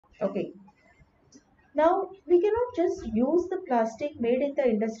Okay. Now, we cannot just use the plastic made in the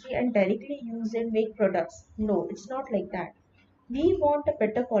industry and directly use and make products. No, it's not like that. We want a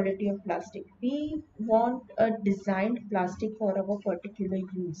better quality of plastic. We want a designed plastic for our particular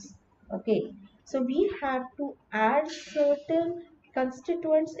use. Okay, so we have to add certain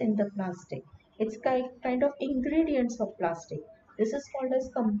constituents in the plastic. It's kind of ingredients of plastic. This is called as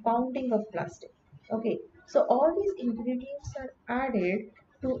compounding of plastic. Okay, so all these ingredients are added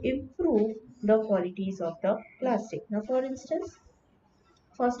to improve the qualities of the plastic. Now, for instance,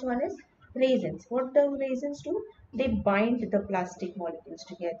 first one is resins. What the resins do? They bind the plastic molecules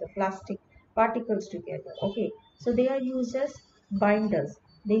together, plastic particles together. Okay, so they are used as binders.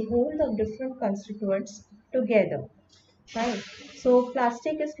 They hold the different constituents together. Right. So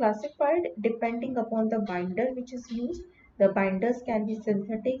plastic is classified depending upon the binder which is used. The binders can be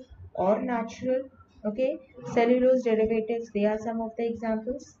synthetic or natural. Okay. Cellulose derivatives, they are some of the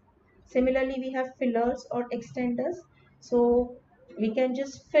examples. Similarly, we have fillers or extenders. So we can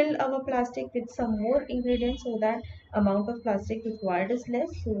just fill our plastic with some more ingredients so that amount of plastic required is less.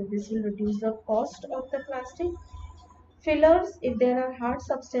 So this will reduce the cost of the plastic. Fillers, if there are hard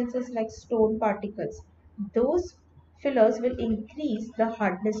substances like stone particles, those fillers will increase the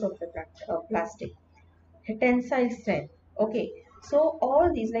hardness of the plastic. Tensile strength. Okay, so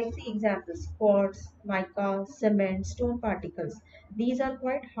all these, like the examples, quartz, mica, cement, stone particles, these are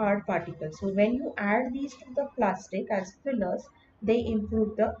quite hard particles. So when you add these to the plastic as fillers, they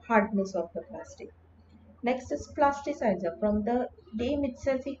improve the hardness of the plastic. Next is plasticizer. From the name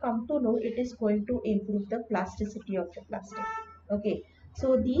itself, we come to know it is going to improve the plasticity of the plastic. Okay,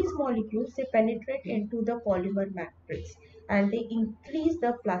 so these molecules they penetrate into the polymer matrix and they increase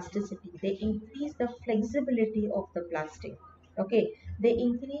the plasticity. They increase the flexibility of the plastic. Okay, they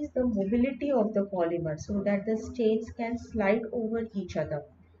increase the mobility of the polymer so that the stains can slide over each other.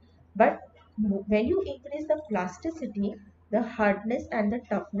 But when you increase the plasticity, the hardness and the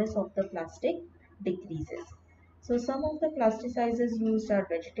toughness of the plastic decreases. So some of the plasticizers used are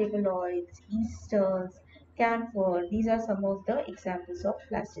vegetable oils, esters, camphor. These are some of the examples of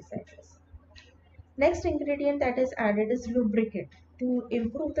plasticizers. Next ingredient that is added is lubricant to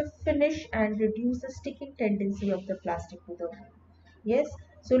improve the finish and reduce the sticking tendency of the plastic to the wood. Yes,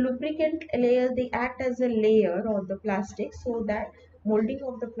 so lubricant layer they act as a layer on the plastic so that molding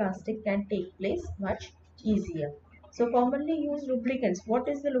of the plastic can take place much easier. So commonly used lubricants. What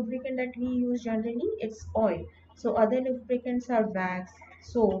is the lubricant that we use generally? It's oil. So other lubricants are wax,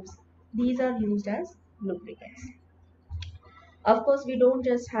 soaps. These are used as lubricants. Of course, we don't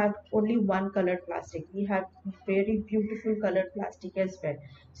just have only one colored plastic. We have very beautiful colored plastic as well.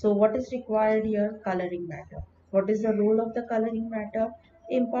 So what is required here? Coloring matter. What is the role of the coloring matter?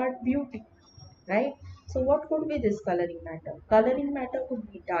 Impart beauty, right? So what could be this coloring matter? Coloring matter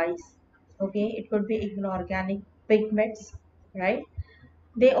could be dyes. Okay, it could be inorganic pigments, right?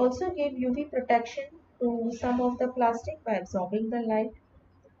 They also give UV protection to some of the plastic by absorbing the light,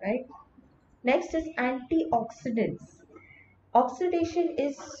 right? Next is antioxidants. Oxidation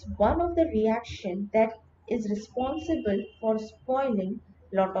is one of the reaction that is responsible for spoiling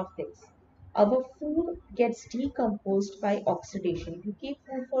lot of things. Our food gets decomposed by oxidation. You keep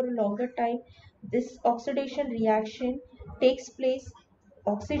food for a longer time, this oxidation reaction takes place.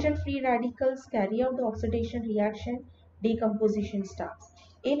 Oxygen free radicals carry out the oxidation reaction, decomposition starts.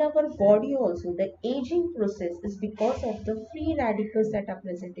 In our body also, the aging process is because of the free radicals that are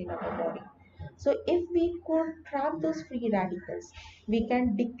present in our body. So if we could trap those free radicals, we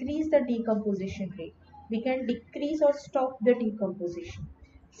can decrease the decomposition rate. We can decrease or stop the decomposition.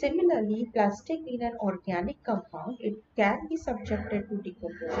 Similarly, plastic being an organic compound, it can be subjected to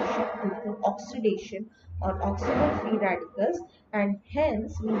decomposition due to oxidation or oxidant free radicals, and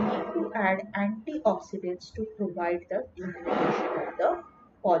hence we need to add antioxidants to provide the degradation of the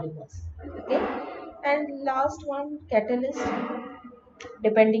polymers. Okay, and last one, catalyst.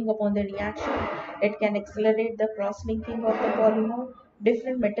 Depending upon the reaction, it can accelerate the cross-linking of the polymer.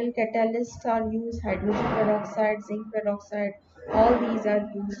 Different metal catalysts are used, hydrogen peroxide, zinc peroxide, all these are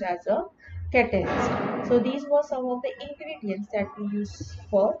used as a catalyst. So these were some of the ingredients that we use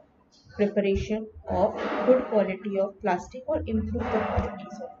for preparation of good quality of plastic or improve the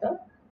qualities of the